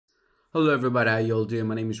Hello everybody, how y'all doing?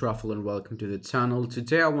 My name is Rafael and welcome to the channel.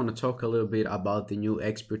 Today I want to talk a little bit about the new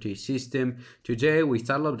expertise system. Today with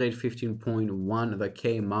title update 15.1 that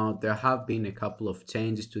came out, there have been a couple of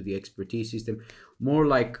changes to the expertise system, more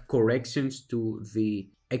like corrections to the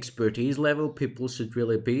expertise level people should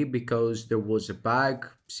really be, because there was a bug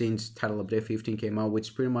since title update 15 came out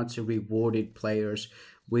which pretty much rewarded players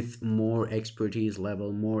with more expertise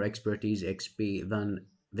level, more expertise XP than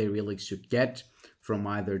they really should get from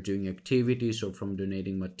either doing activities or from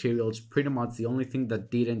donating materials. Pretty much the only thing that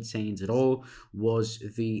didn't change at all was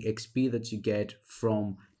the XP that you get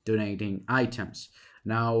from donating items.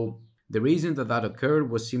 Now, the reason that occurred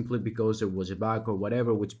was simply because there was a bug or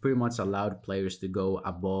whatever, which pretty much allowed players to go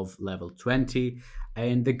above level 20.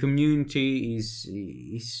 And the community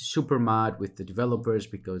is super mad with the developers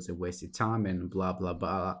because they wasted time and blah, blah,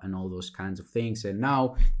 blah, and all those kinds of things. And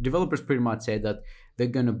now developers pretty much said that they're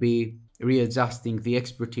going to be readjusting the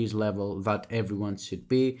expertise level that everyone should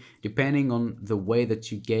be, depending on the way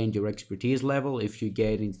that you gain your expertise level. If you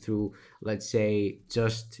get it through, let's say,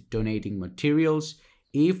 just donating materials,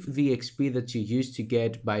 if the XP that you used to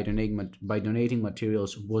get by donating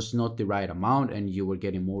materials was not the right amount and you were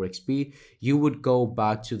getting more XP, you would go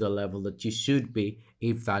back to the level that you should be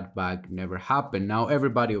if that bug never happened. Now,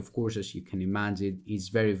 everybody, of course, as you can imagine, is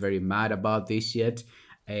very, very mad about this yet,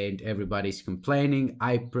 and everybody's complaining.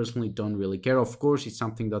 I personally don't really care. Of course, it's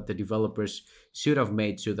something that the developers should have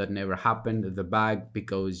made sure that never happened, the bug,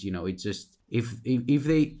 because, you know, it just, if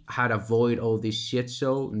they had avoided all this shit,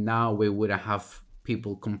 so now we wouldn't have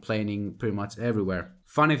people complaining pretty much everywhere.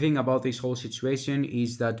 Funny thing about this whole situation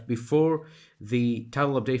is that before the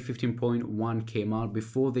title update 15.1 came out,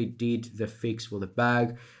 before they did the fix for the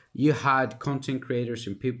bug, you had content creators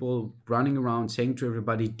and people running around saying to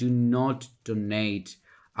everybody, do not donate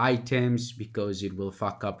items because it will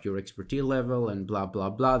fuck up your expertise level and blah blah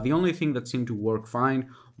blah. The only thing that seemed to work fine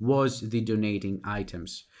was the donating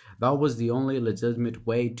items. That was the only legitimate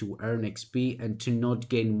way to earn XP and to not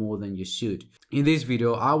gain more than you should. In this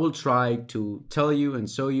video, I will try to tell you and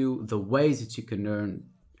show you the ways that you can earn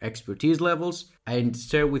expertise levels and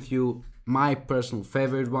share with you my personal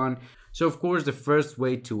favorite one. So of course, the first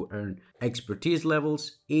way to earn expertise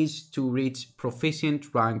levels is to reach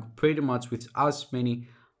proficient rank pretty much with as many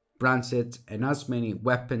branches and as many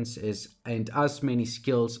weapons and as many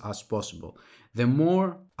skills as possible. The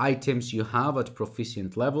more items you have at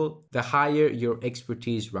proficient level, the higher your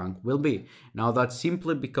expertise rank will be. Now that's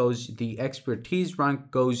simply because the expertise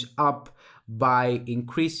rank goes up by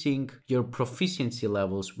increasing your proficiency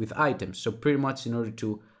levels with items. So pretty much in order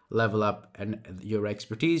to level up your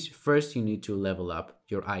expertise, first you need to level up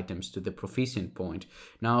your items to the proficient point.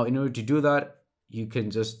 Now in order to do that, you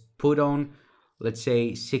can just put on, let's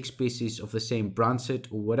say, 6 pieces of the same brand set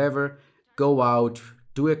or whatever, go out,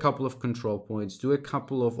 do a couple of control points, do a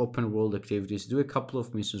couple of open world activities, do a couple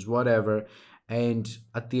of missions, whatever, and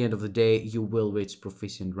at the end of the day, you will reach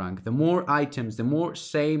proficient rank. The more items, the more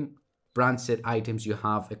same brand set items you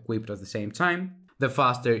have equipped at the same time, the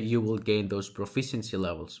faster you will gain those proficiency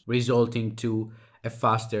levels, resulting to a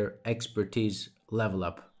faster expertise level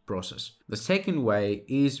up process. The second way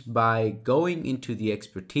is by going into the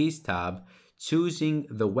expertise tab, choosing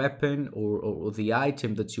the weapon or the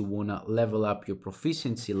item that you want to level up your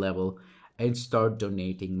proficiency level, and start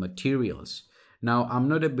donating materials. Now, I'm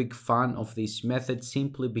not a big fan of this method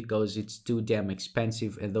simply because it's too damn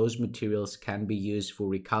expensive and those materials can be used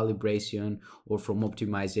for recalibration or from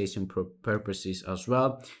optimization purposes as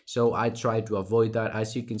well. So I try to avoid that.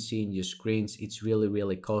 As you can see in your screens, it's really,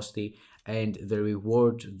 really costly, and the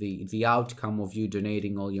reward, the outcome of you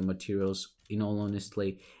donating all your materials, in all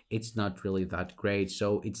honesty, it's not really that great.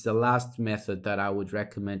 So it's the last method that I would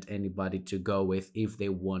recommend anybody to go with if they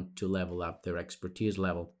want to level up their expertise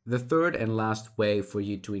level. The third and last way for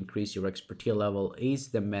you to increase your expertise level is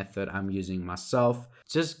the method I'm using myself.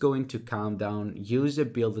 Just go into Countdown, use a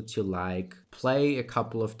build that you like, play a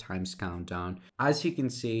couple of times Countdown. As you can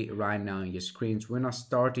see right now on your screens, when I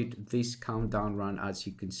started this Countdown run, as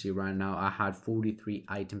you can see right now, I had 43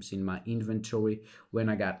 items in my inventory. When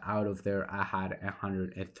I got out of there, I had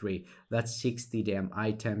 103. That's 60 damn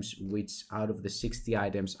items, which out of the 60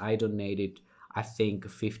 items, I donated, I think,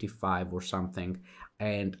 55 or something.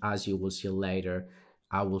 And as you will see later,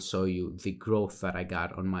 I will show you the growth that I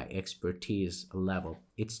got on my expertise level.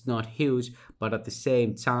 It's not huge, but at the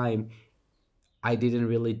same time, I didn't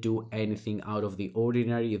really do anything out of the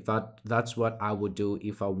ordinary. That's what I would do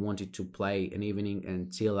if I wanted to play an evening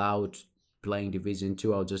and chill out playing Division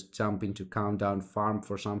 2. I'll just jump into Countdown, farm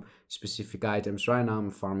for some specific items. Right now I'm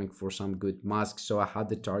farming for some good masks, so I had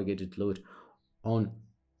the targeted loot on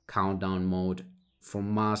Countdown mode. For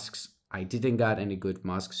masks, I didn't got any good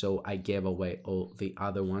masks, so I gave away all the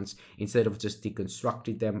other ones. Instead of just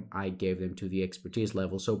deconstructing them, I gave them to the expertise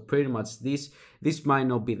level. So pretty much this might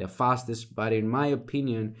not be the fastest, but in my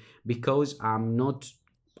opinion, because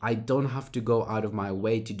I don't have to go out of my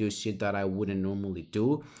way to do shit that I wouldn't normally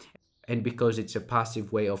do, and because it's a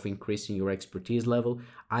passive way of increasing your expertise level,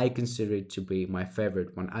 I consider it to be my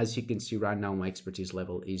favorite one. As you can see right now, my expertise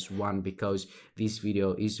level is 1 because this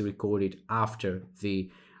video is recorded after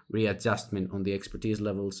the readjustment on the expertise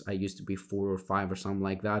levels. I used to be 4 or 5 or something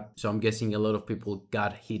like that, so I'm guessing a lot of people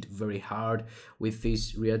got hit very hard with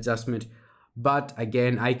this readjustment. But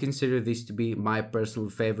again, I consider this to be my personal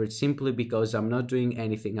favorite simply because I'm not doing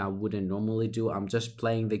anything I wouldn't normally do. I'm just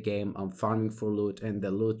playing the game, I'm farming for loot, and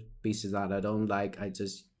the loot pieces that I don't like, I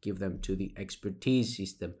just give them to the expertise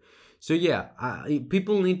system. So yeah,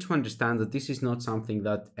 people need to understand that this is not something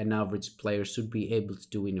that an average player should be able to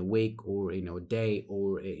do in a week or in a day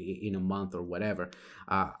or in a month or whatever.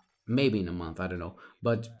 Maybe in a month, I don't know,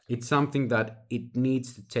 but it's something that it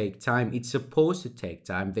needs to take time. It's supposed to take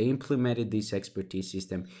time. They implemented this expertise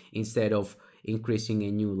system instead of increasing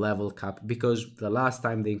a new level cap, because the last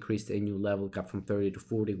time they increased a new level cap from 30 to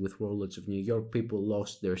 40 with Warlords of New York, people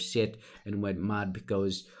lost their shit and went mad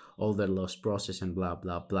because all their lost process and blah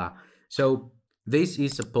blah blah. So this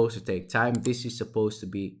is supposed to take time. This is supposed to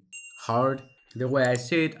be hard. The way I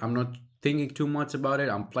see it, I'm not thinking too much about it.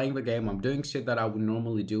 I'm playing the game. I'm doing shit that I would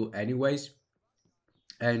normally do anyways,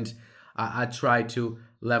 and I try to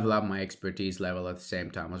level up my expertise level at the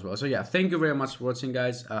same time as well. So yeah, thank you very much for watching,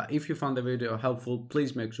 guys. If you found the video helpful,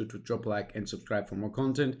 please make sure to drop a like and subscribe for more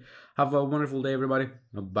content. Have a wonderful day, everybody.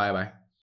 Bye bye.